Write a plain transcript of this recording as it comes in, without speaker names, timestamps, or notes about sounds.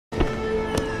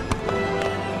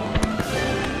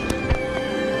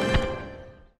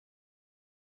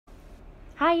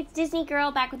Hi, it's Disney Girl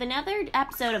back with another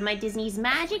episode of my Disney's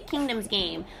Magic Kingdoms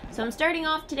game. So I'm starting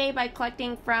off today by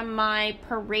collecting from my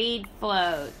parade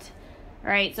float.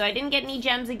 Alright, so I didn't get any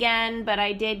gems again, but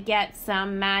I did get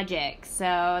some magic,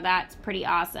 so that's pretty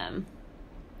awesome.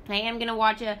 I am going to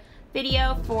watch a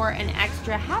video for an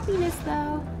extra happiness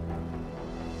though.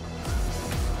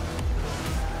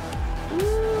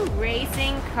 Ooh,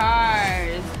 racing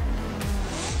cars.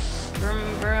 Vroom,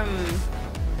 vroom.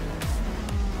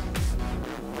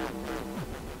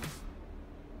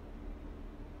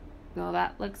 Well,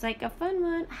 that looks like a fun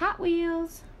one. Hot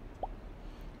Wheels.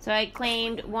 So I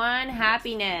claimed one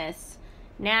happiness.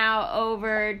 Now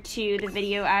over to the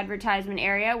video advertisement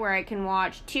area where I can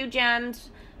watch two videos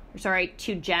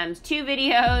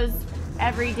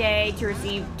every day to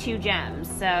receive 2 gems.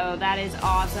 So that is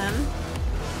awesome.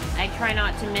 I try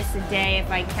not to miss a day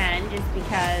if I can, just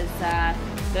because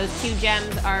those 2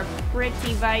 gems are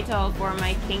pretty vital for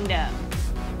my kingdom.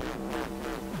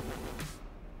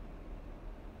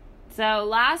 So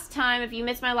last time, if you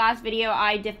missed my last video,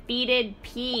 I defeated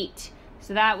Pete.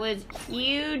 So that was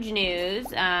huge news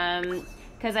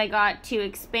because I got to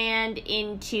expand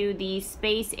into the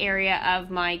space area of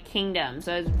my kingdom.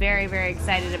 So I was very, very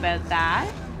excited about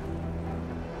that.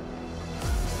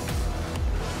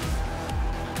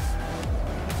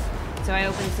 So I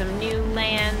opened some new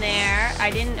land there.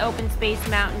 I didn't open Space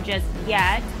Mountain just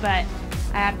yet, but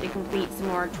I have to complete some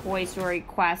more Toy Story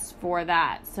quests for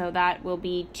that. So that will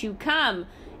be to come.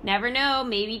 Never know,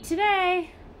 maybe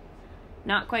today.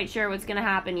 Not quite sure what's going to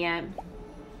happen yet.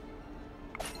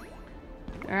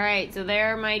 Alright, so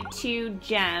there are my 2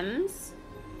 gems.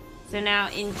 So now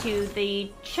into the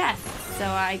chest. So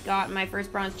I got my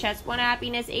first bronze chest, 1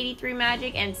 happiness, 83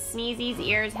 magic, and Sneezy's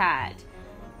ears hat.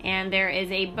 And there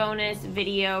is a bonus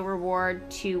video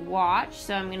reward to watch.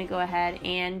 So I'm going to go ahead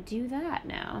and do that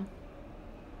now.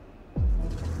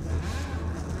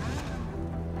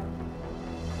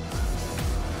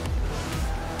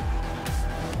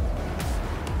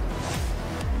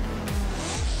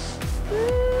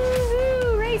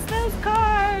 Woo-hoo, race those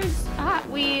cars! Hot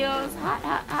Wheels,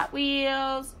 Hot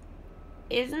Wheels.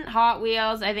 Isn't Hot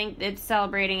Wheels, I think it's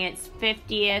celebrating its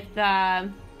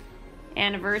 50th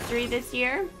anniversary this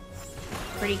year.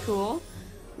 Pretty cool.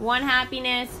 1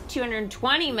 happiness,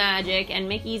 220 magic, and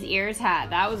Mickey's ears hat.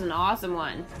 That was an awesome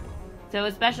one. So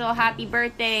a special happy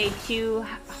birthday to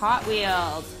Hot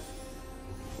Wheels.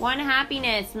 1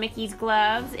 happiness, Mickey's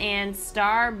gloves, and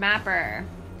Star Mapper.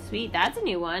 Sweet, that's a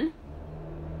new one.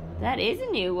 That is a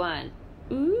new one.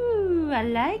 Ooh, I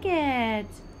like it.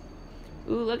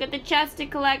 Ooh, look at the chest to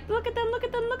collect. Look at them, look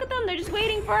at them, look at them. They're just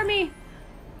waiting for me.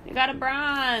 I got a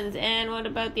bronze. And what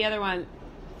about the other one?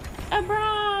 A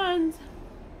bronze.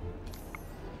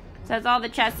 So that's all the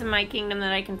chests in my kingdom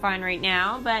that I can find right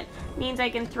now, but means I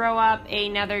can throw up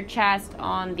another chest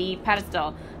on the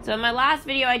pedestal. So in my last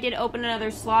video, I did open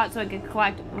another slot so I could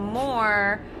collect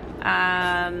more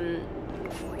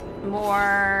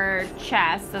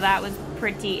chests, so that was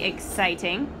pretty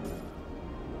exciting.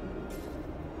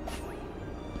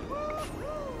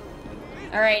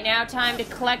 Alright, now time to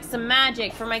collect some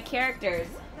magic for my characters.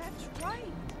 That's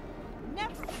right.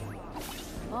 Never.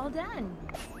 All done.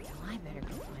 Well, I better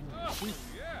go find my sheep.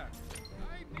 Yeah,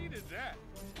 I needed that.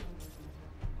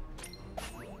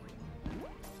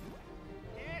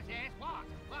 Yes,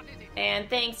 what is it? And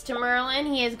thanks to Merlin,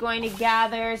 he is going to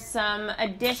gather some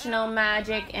additional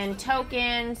magic and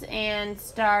tokens and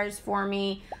stars for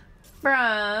me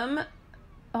from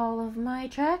all of my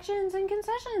attractions and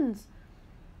concessions.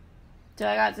 So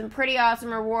I got some pretty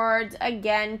awesome rewards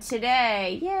again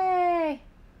today. Yay!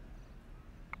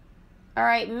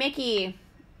 Alright, Mickey.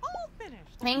 All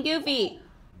finished. And Goofy.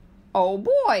 Oh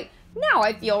boy, now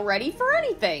I feel ready for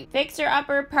anything. Fixer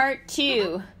Upper Part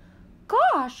 2.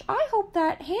 Gosh, I hope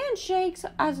that handshake's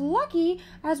as lucky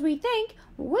as we think.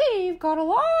 We've got a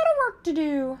lot of work to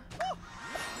do.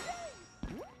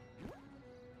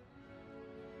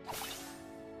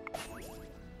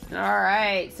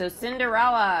 Alright, so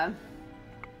Cinderella.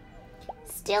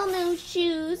 Still no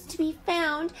shoes to be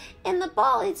found, and the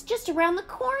ball is just around the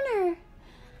corner.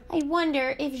 I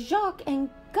wonder if Jacques and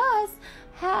Gus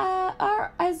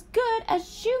are as good at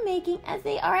shoemaking as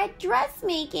they are at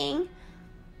dressmaking.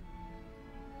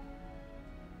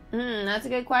 That's a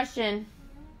good question.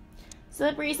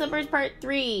 Slippery Slippers Part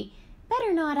 3.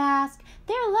 Better not ask.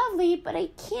 They're lovely, but I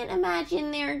can't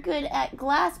imagine they're good at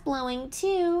glass blowing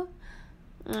too.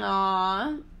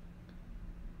 Aww.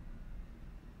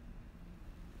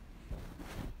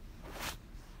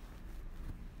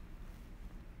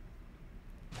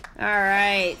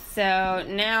 Alright, so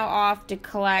now off to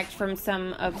collect from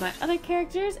some of my other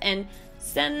characters, and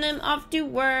Send them off to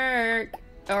work.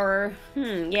 Or,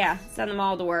 yeah, send them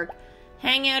all to work.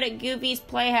 Hang out at Goofy's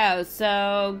Playhouse.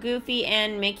 So, Goofy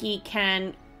and Mickey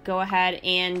can go ahead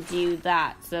and do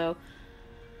that. So,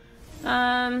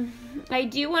 I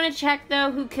do want to check,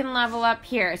 though, who can level up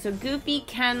here. So, Goofy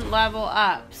can level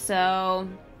up. So,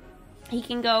 he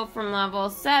can go from level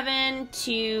 7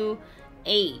 to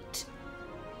 8.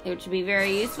 Which would be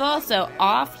very useful. So,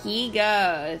 off he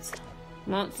goes.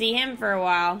 Won't see him for a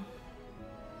while.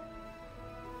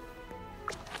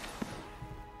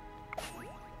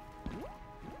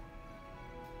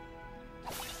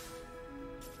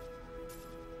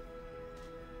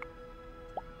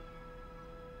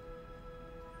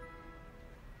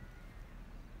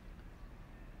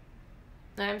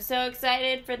 I'm so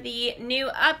excited for the new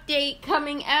update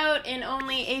coming out in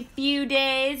only a few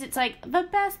days. It's like the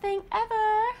best thing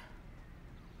ever.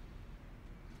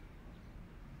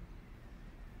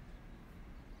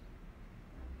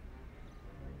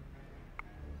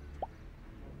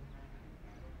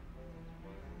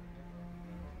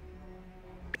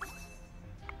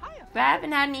 I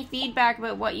haven't had any feedback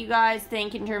about what you guys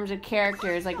think in terms of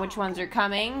characters, like which ones are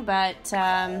coming, but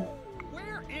I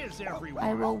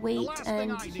will wait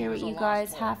and hear what you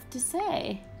guys have to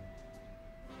say.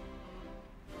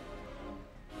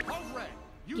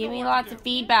 Give me lots of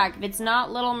feedback. If it's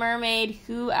not Little Mermaid,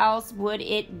 who else would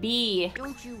it be?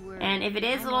 And if it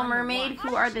is Little Mermaid,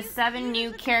 who are the 7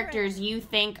 new characters you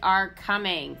think are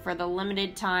coming for the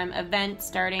limited time event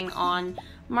starting on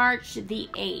March the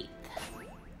 8th?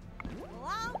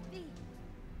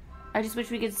 I just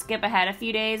wish we could skip ahead a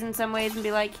few days in some ways and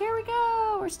be like, here we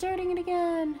go, we're starting it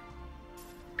again.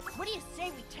 What do you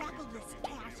say we tackle this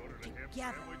task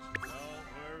together?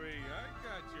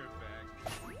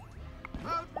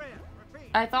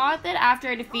 I thought that after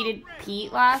I defeated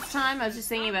Pete last time, I was just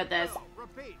thinking about this,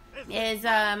 is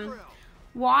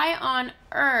why on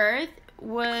earth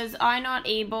was I not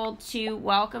able to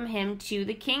welcome him to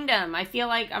the kingdom? I feel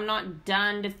like I'm not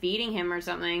done defeating him or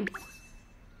something.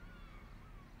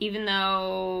 Even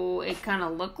though it kind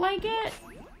of looked like it.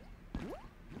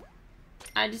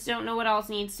 I just don't know what else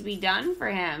needs to be done for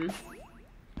him.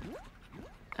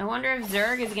 I wonder if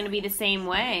Zurg is going to be the same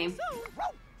way.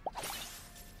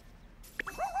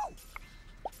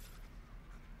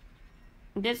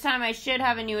 This time I should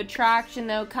have a new attraction,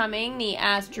 though, coming. The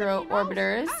Astro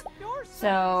Orbiters.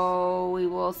 So we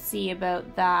will see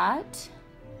about that.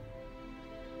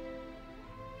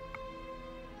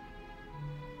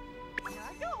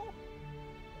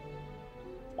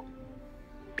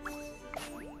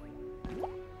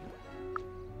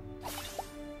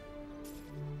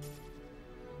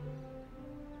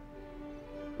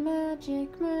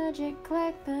 Magic, magic,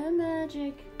 collect the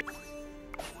magic.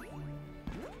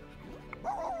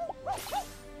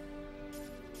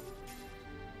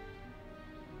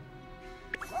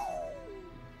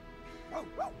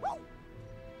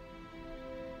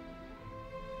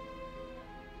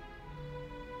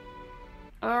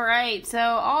 Alright, so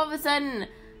all of a sudden,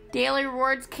 daily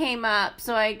rewards came up.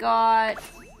 So I got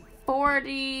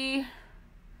 40...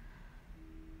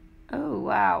 Oh,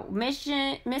 wow.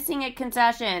 Missing a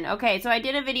concession. Okay, so I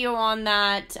did a video on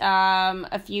that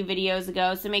a few videos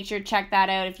ago, so make sure to check that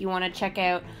out if you want to check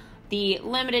out the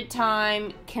limited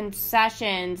time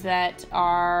concessions that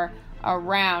are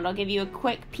around. I'll give you a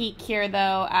quick peek here,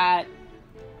 though, at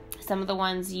some of the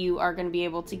ones you are going to be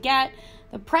able to get.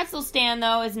 The pretzel stand,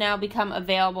 though, has now become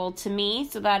available to me,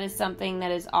 so that is something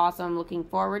that is awesome. I'm looking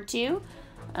forward to.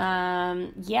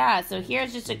 Yeah, so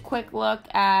here's just a quick look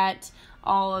at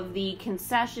all of the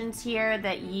concessions here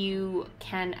that you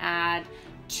can add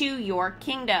to your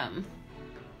kingdom.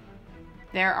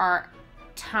 There are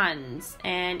tons,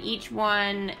 and each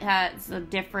one has a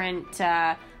different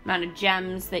amount of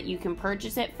gems that you can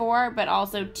purchase it for, but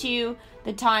also too,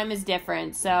 the time is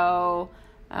different. So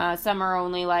some are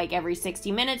only like every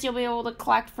 60 minutes you'll be able to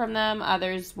collect from them.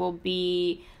 Others will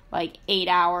be like 8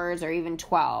 hours or even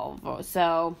 12.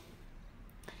 So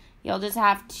you'll just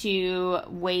have to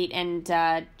wait and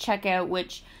check out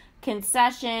which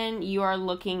concession you are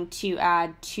looking to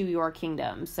add to your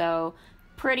kingdom. So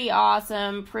pretty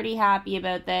awesome, pretty happy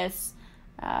about this.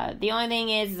 The only thing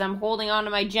is I'm holding on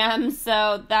to my gems,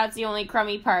 so that's the only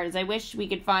crummy part. Is I wish we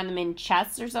could find them in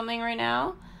chests or something right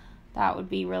now. That would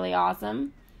be really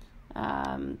awesome.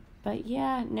 But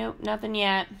yeah, nope, nothing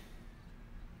yet.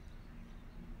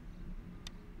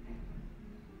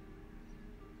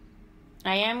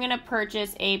 I am going to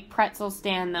purchase a pretzel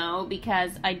stand, though,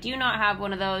 because I do not have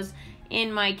one of those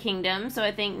in my kingdom, so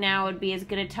I think now would be as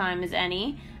good a time as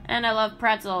any. And I love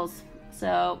pretzels,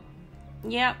 so,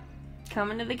 yep,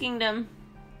 coming to the kingdom.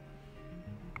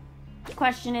 The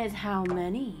question is, how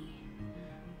many?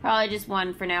 Probably just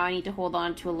one for now. I need to hold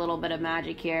on to a little bit of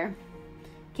magic here.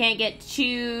 Can't get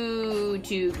too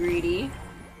greedy.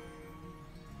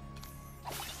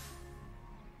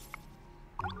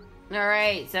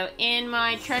 Alright, so in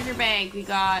my treasure bank, we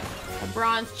got a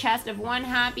bronze chest of 1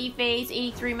 happy face,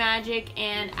 83 magic,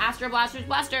 and Astro Blaster's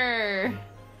Blaster.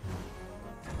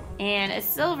 And a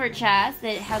silver chest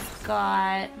that has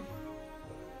got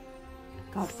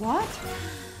what?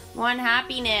 1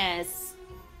 happiness,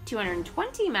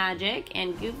 220 magic,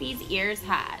 and Goofy's Ears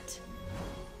hat.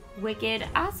 Wicked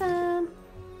awesome.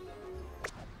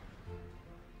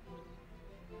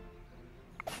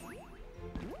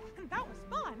 That was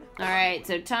fun. Alright,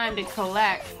 so time to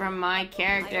collect from my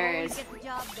characters.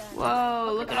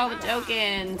 Whoa, look at all the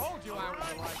tokens. Told you I was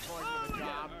the right boy for the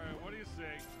job. Alright, what do you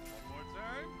say? One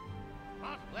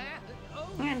more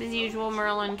time? And as usual,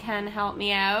 Merlin can help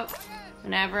me out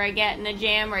whenever I get in a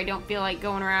jam where I don't feel like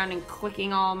going around and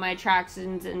clicking all my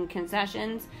attractions and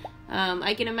concessions.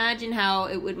 I can imagine how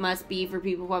it must be for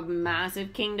people who have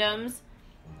massive kingdoms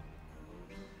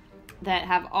that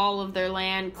have all of their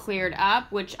land cleared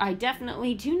up, which I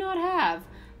definitely do not have.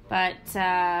 But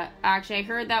actually, I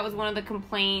heard that was one of the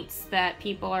complaints that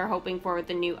people are hoping for with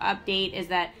the new update, is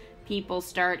that people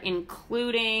start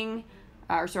including,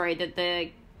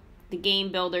 that the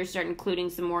game builders start including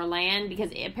some more land, because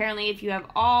apparently if you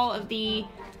have all of the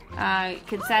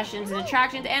concessions and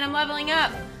attractions, and I'm leveling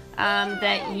up,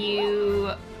 that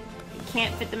you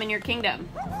can't fit them in your kingdom.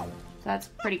 So that's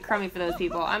pretty crummy for those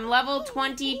people. I'm level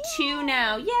 22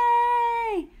 now.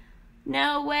 Yay!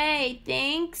 No way.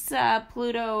 Thanks,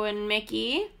 Pluto and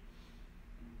Mickey.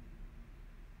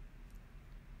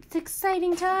 It's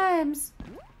exciting times.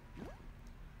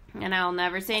 And I'll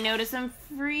never say no to some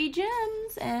free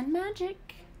gems and magic.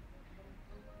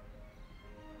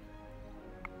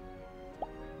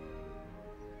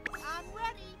 I'm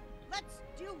ready. Let's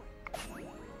do it.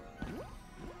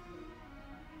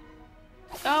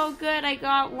 Oh, good. I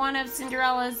got one of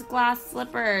Cinderella's glass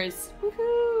slippers.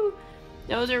 Woohoo!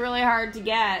 Those are really hard to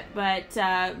get, but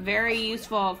very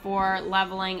useful for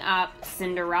leveling up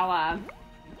Cinderella.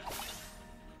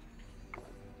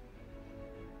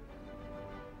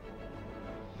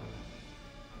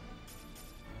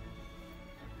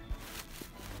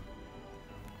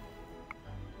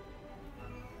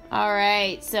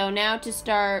 Alright, so now to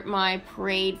start my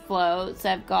parade floats,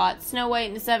 I've got Snow White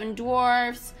and the Seven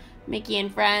Dwarfs, Mickey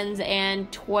and Friends,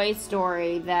 and Toy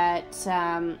Story that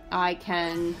I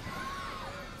can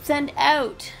send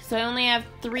out. So I only have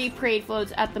 3 parade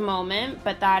floats at the moment,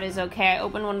 but that is okay. I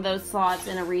opened one of those slots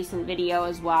in a recent video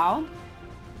as well.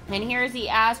 And here's the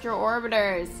Astro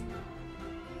Orbiters.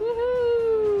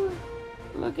 Woohoo!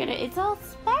 Look at it, it's all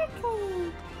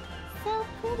sparkly. So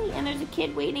pretty. And there's a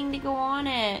kid waiting to go on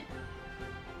it.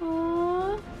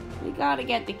 Aww. We gotta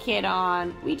get the kid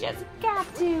on. We just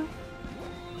got to.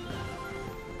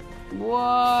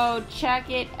 Whoa, check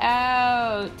it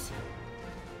out.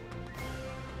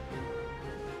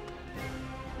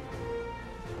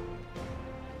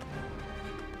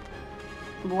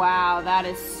 Wow, that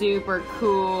is super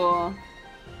cool.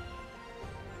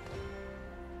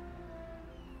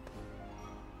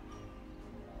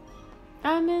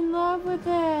 I'm in love with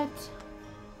it.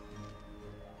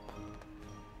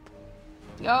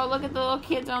 Oh, look at the little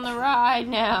kids on the ride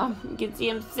now. You can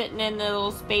see them sitting in the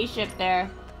little spaceship there.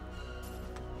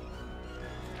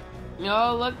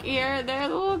 Oh, look here. There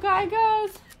the little guy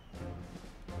goes.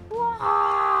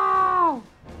 Wow.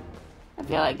 I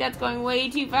feel like that's going way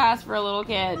too fast for a little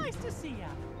kid. Nice to see ya.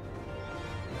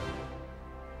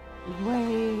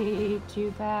 Way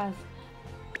too fast.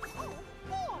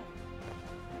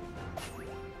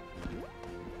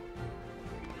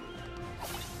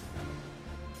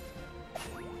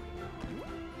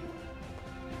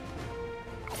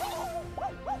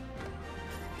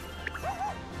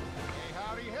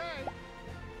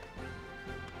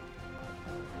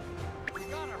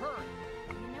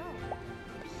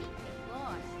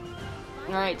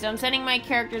 Alright, so I'm sending my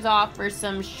characters off for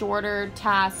some shorter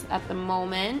tasks at the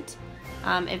moment,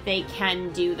 if they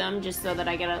can do them, just so that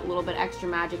I get a little bit extra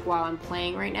magic while I'm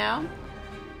playing right now.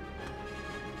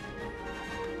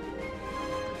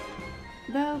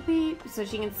 Bo beep, so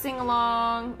she can sing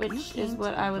along, which is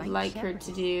what I would like her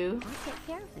to do. I'll take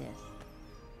care of this.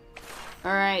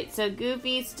 Alright, so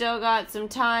Goofy's still got some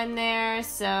time there,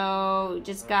 so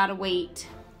just gotta wait.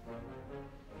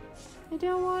 I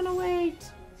don't want to wait.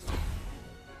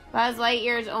 Buzz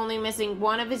Lightyear is only missing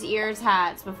one of his ears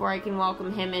hats before I can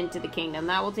welcome him into the kingdom.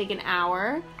 That will take an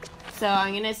hour. So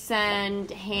I'm going to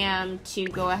send Ham to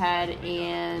go ahead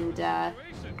and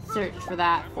search for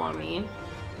that for me.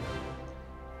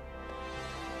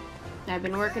 I've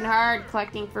been working hard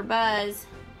collecting for Buzz.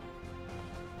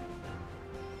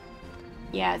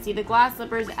 Yeah, see, the glass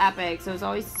slipper is epic, so it's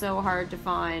always so hard to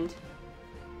find.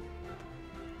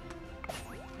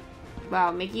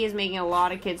 Wow, Mickey is making a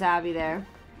lot of kids happy there.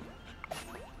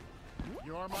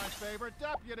 You're my favorite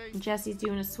deputy. Jesse's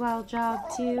doing a swell job,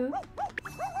 too.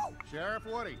 Sheriff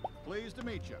Woody, pleased to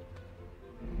meet you.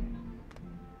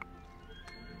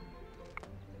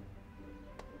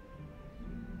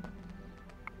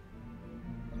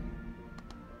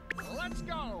 Let's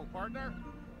go, partner.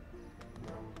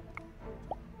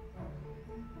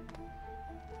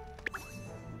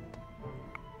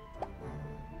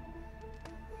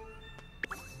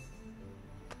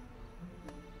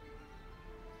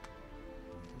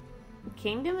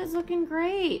 Kingdom is looking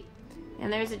great.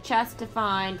 And there's a chest to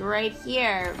find right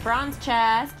here. Bronze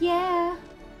chest, yeah.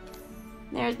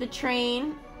 There's the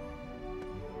train.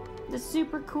 The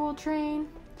super cool train.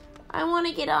 I want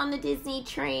to get on the Disney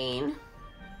train.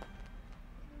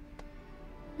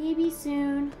 Maybe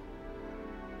soon.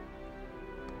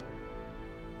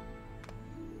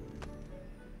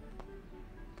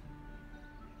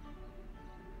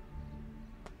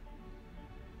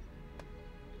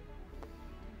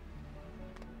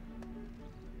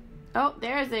 Oh,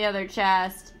 there's the other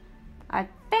chest. I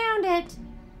found it.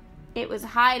 It was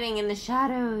hiding in the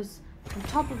shadows on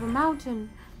top of a mountain.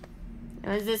 It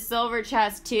was this silver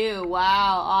chest too.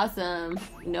 Wow, awesome.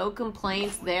 No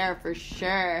complaints there for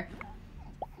sure.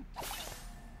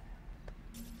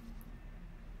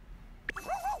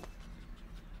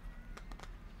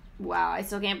 Wow, I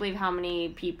still can't believe how many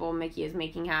people Mickey is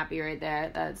making happy right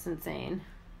there. That's insane.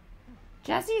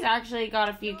 Jessie's actually got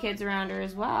a few kids around her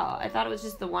as well. I thought it was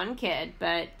just the one kid,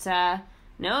 but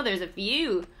no, there's a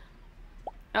few.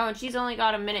 Oh, and she's only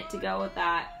got a minute to go with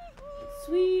that.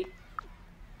 Sweet.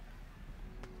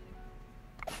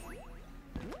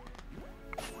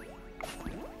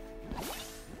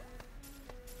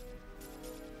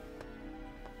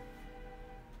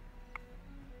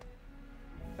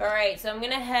 Alright, so I'm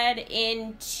going to head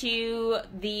into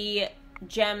the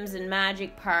gems and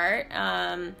magic part,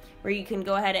 where you can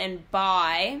go ahead and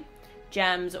buy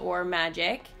gems or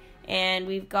magic. And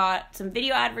we've got some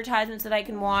video advertisements that I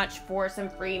can watch for some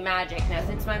free magic. Now,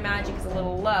 since my magic is a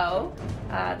little low,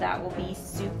 that will be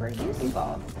super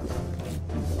useful.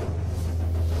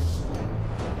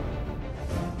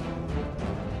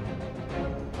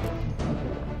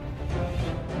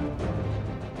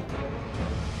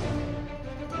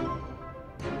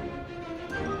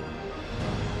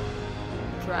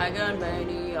 Dragon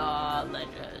Mania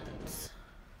Legends.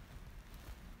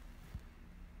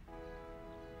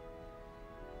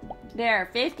 There,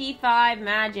 55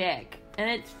 magic. And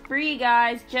it's free,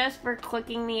 guys, just for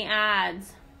clicking the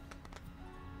ads.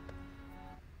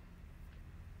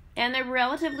 And they're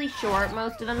relatively short,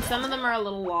 most of them. Some of them are a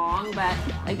little long, but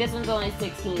like this one's only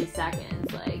 16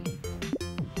 seconds. Like,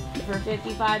 for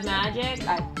 55 magic,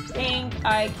 I think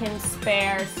I can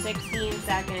spare 16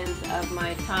 seconds of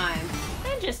my time.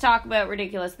 And just talk about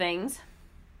ridiculous things.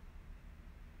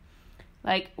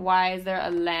 Like, why is there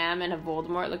a lamb and a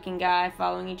Voldemort-looking guy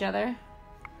following each other?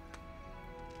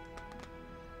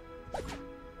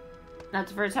 That's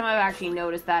the first time I've actually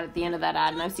noticed that at the end of that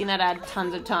ad, and I've seen that ad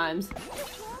tons of times.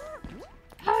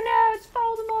 Oh no, it's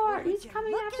Voldemort! He's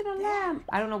coming after the lamb!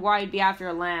 I don't know why he'd be after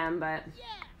a lamb, but...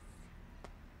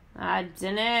 I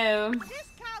dunno. This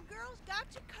cowgirl's got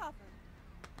you covered.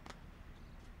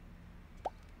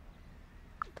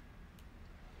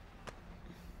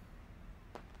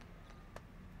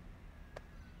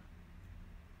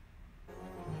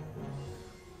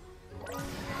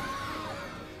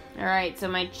 Alright, so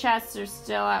my chests are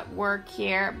still at work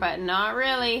here, but not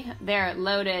really. They're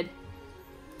loaded.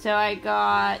 So I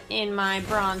got in my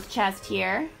bronze chest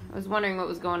here. I was wondering what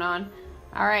was going on.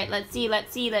 Alright, let's see.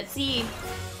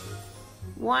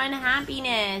 1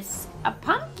 happiness, a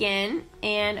pumpkin,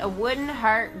 and a wooden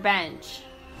heart bench.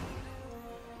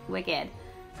 Wicked.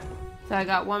 So I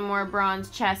got one more bronze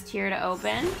chest here to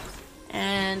open.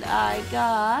 And I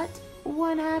got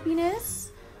 1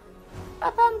 happiness, a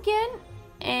pumpkin,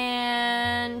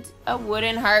 and a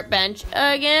wooden heart bench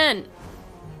again.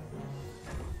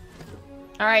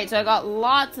 Alright, so I got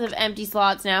lots of empty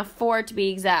slots now, 4 to be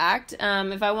exact.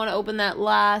 If I want to open that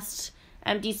last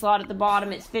empty slot at the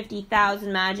bottom, it's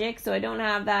 50,000 magic, so I don't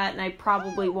have that, and I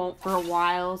probably won't for a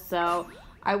while, so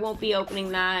I won't be opening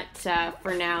that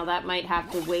for now. That might have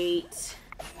to wait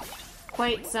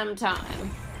quite some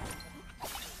time.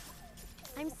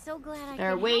 I'm so glad There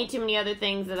are way too many other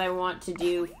things that I want to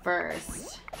do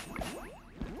first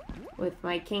with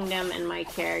my kingdom and my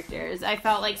characters. I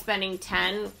felt like spending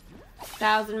 10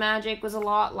 1,000 magic was a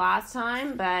lot last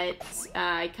time, but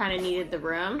I kind of needed the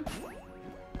room.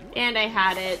 And I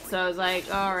had it, so I was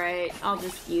like, alright, I'll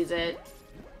just use it.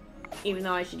 Even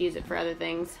though I should use it for other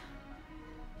things.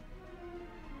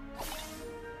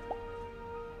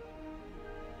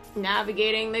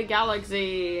 Navigating the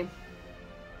galaxy.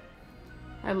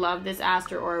 I love this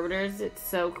Astro Orbiters. It's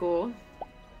so cool.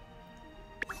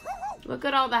 Look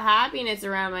at all the happiness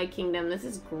around my kingdom. This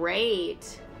is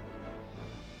great.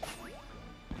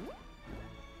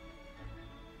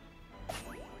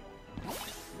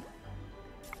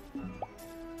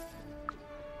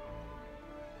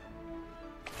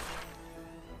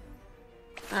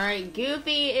 Alright,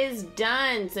 Goofy is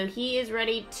done, so he is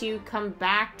ready to come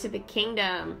back to the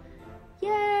kingdom.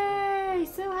 Yay!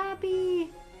 So happy!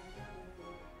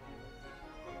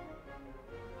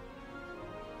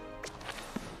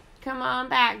 Come on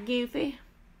back, Goofy.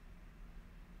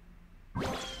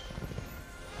 Alrighty,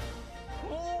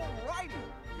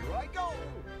 here I go.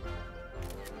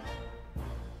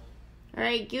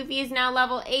 Alright, Goofy is now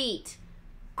level 8.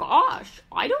 Gosh,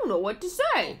 I don't know what to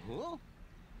say. Huh?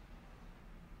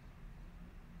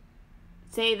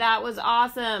 Say that was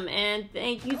awesome, and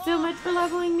thank you so much for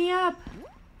leveling me up.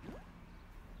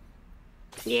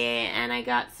 Yeah, and I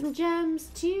got some gems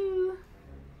too.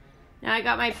 Now I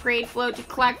got my parade float to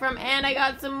collect from, and I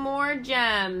got some more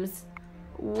gems.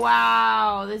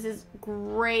 Wow, this is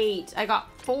great. I got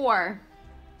 4.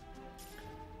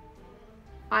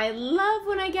 I love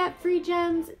when I get free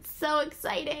gems. It's so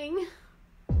exciting.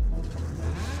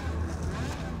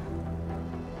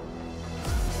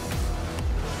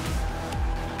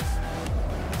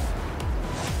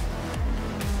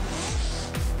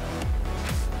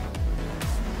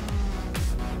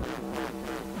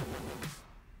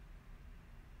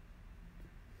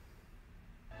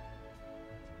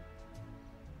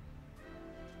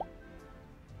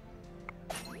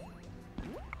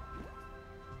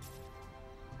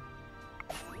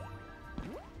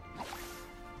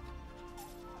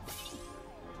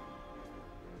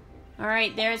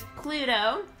 Alright, there's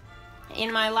Pluto.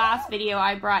 In my last video,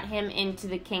 I brought him into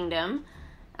the kingdom.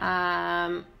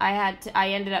 I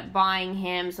ended up buying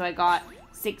him, so I got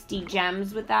 60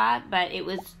 gems with that, but it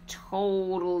was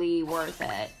totally worth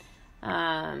it.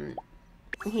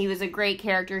 He was a great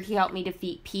character. He helped me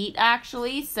defeat Pete,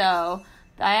 actually, so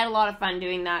I had a lot of fun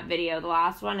doing that video. The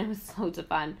last one, it was loads of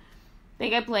fun. I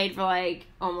think I played for like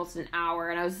almost an hour,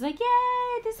 and I was like,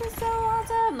 yay, this is so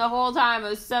awesome. The whole time, I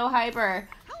was so hyper.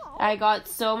 I got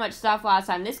so much stuff last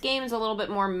time. This game is a little bit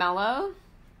more mellow.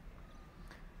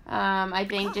 I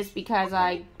think just because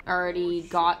I already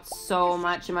got so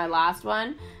much in my last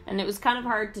one. And it was kind of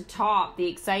hard to top the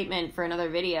excitement for another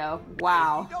video.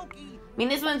 Wow. I mean,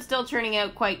 this one's still turning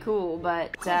out quite cool,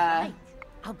 but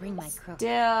I'll bring my crook.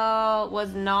 still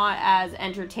was not as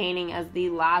entertaining as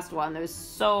the last one. There was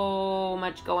so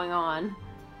much going on.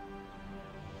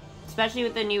 Especially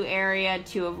with the new area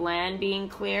 2 of land being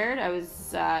cleared, I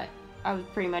was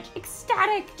pretty much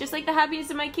ecstatic, just like the happiness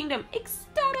of my kingdom,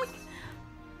 ecstatic.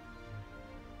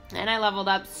 And I leveled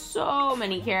up so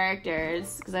many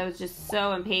characters because I was just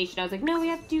so impatient. I was like, no, we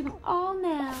have to do them all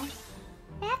now.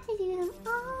 We have to do them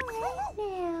all right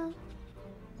now.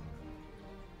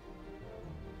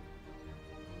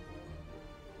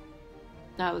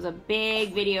 That was a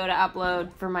big video to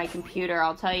upload for my computer,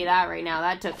 I'll tell you that right now.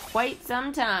 That took quite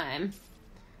some time.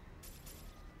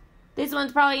 This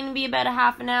one's probably going to be about a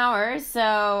half an hour,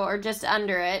 so, or just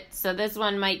under it. So this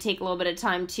one might take a little bit of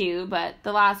time too, but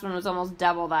the last one was almost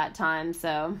double that time,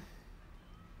 so.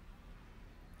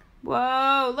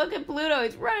 Whoa, look at Pluto,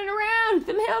 he's running around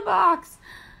the mailbox.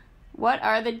 What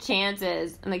are the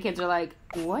chances? And the kids are like,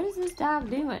 what is this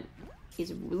dog doing?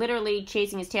 He's literally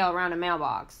chasing his tail around a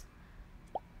mailbox.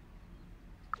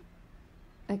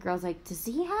 The girl's like, does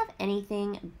he have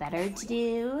anything better to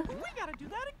do? We gotta do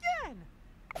that again.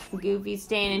 Goofy's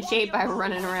staying in shape by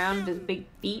running around with his big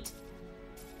feet.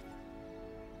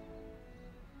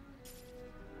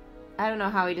 I don't know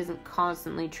how he doesn't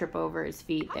constantly trip over his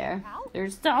feet there. They're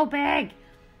so big.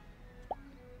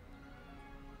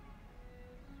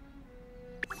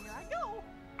 Here I go.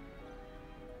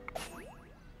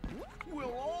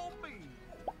 We'll all be.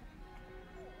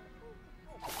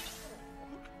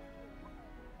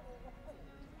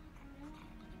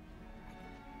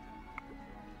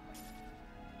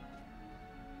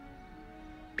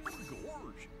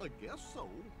 Gorge, I guess so.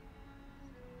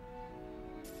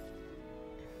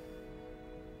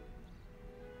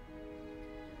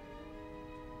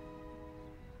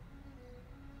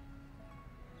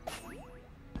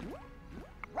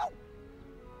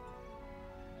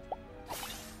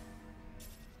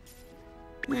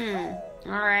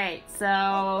 Alright,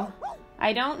 so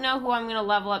I don't know who I'm going to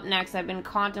level up next. I've been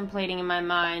contemplating in my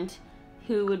mind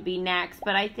who would be next,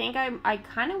 but I think I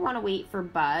kind of want to wait for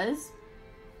Buzz.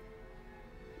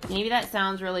 Maybe that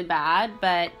sounds really bad,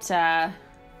 but I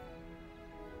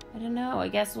don't know. I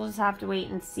guess we'll just have to wait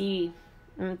and see.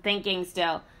 I'm thinking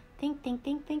still. Think.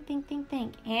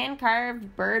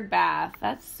 Hand-carved bird bath.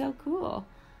 That's so cool.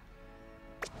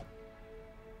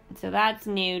 So that's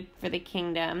new for the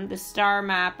kingdom. The star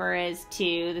mapper is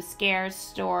too. The scare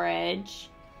storage.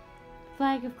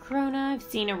 Flag of Corona I've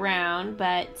seen around,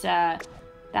 but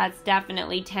that's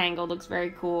definitely tangled. Looks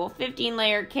very cool.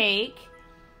 15-layer cake.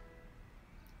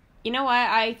 You know what?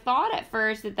 I thought at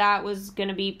first that was going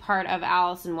to be part of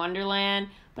Alice in Wonderland,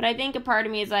 but I think a part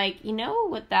of me is like, you know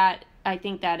what that I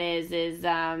think that is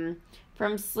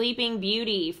from Sleeping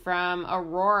Beauty, from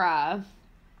Aurora,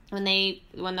 when the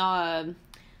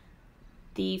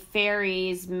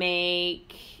fairies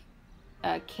make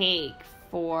a cake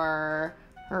for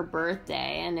her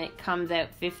birthday, and it comes out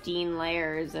 15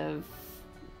 layers of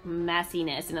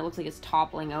messiness, and it looks like it's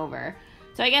toppling over.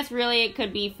 So I guess really it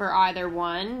could be for either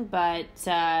one, but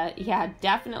yeah,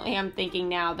 definitely I'm thinking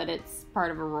now that it's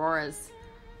part of Aurora's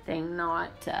thing,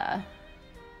 not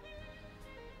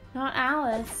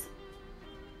Alice.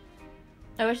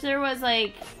 I wish there was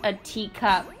like a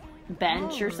teacup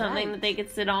bench or something that they could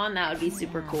sit on. That would be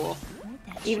super cool.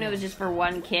 Even if it was just for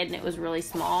one kid and it was really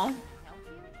small.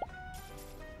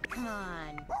 Come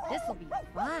on, this will be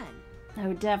fun. I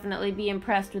would definitely be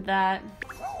impressed with that.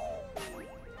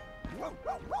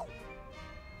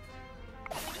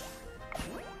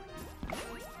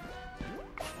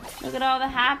 Look at all the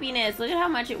happiness. Look at how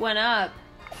much it went up.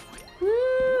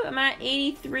 Woo! I'm at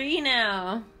 83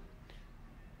 now.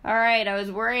 Alright, I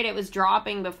was worried it was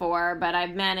dropping before, but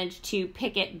I've managed to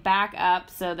pick it back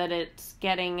up so that it's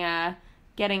getting up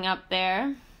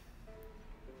there.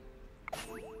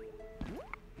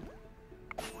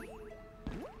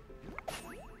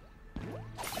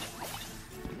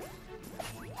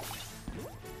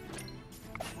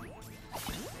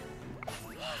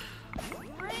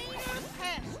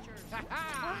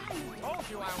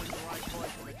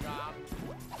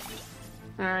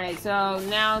 Alright, so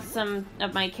now some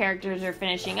of my characters are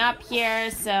finishing up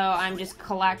here, so I'm just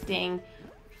collecting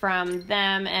from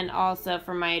them and also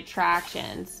from my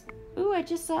attractions. Ooh, I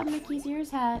just saw Mickey's ears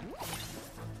hat.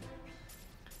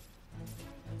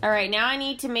 Alright, now I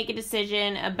need to make a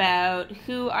decision about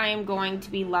who I am going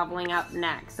to be leveling up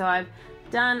next. So I've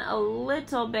done a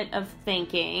little bit of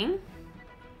thinking.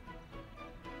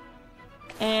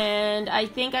 And I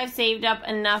think I've saved up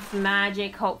enough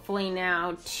magic, hopefully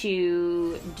now,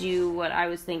 to do what I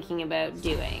was thinking about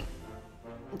doing.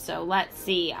 So let's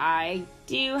see. I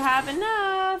do have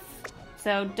enough.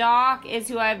 So Doc is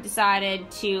who I've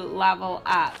decided to level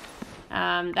up.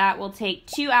 That will take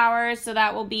 2 hours, so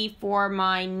that will be for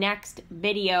my next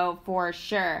video for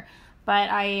sure. But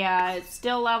I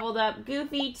still leveled up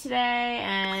Goofy today,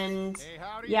 and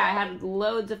yeah, I had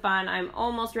loads of fun. I'm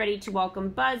almost ready to welcome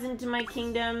Buzz into my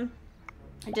kingdom.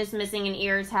 Just missing an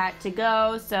ears hat to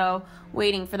go, so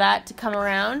waiting for that to come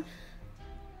around.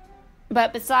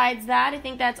 But besides that, I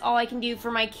think that's all I can do for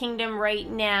my kingdom right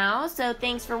now. So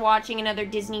thanks for watching another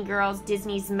Disney Girls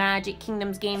Disney's Magic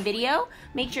Kingdoms game video.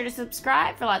 Make sure to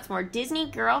subscribe for lots more Disney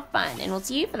Girl fun, and we'll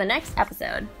see you for the next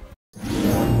episode.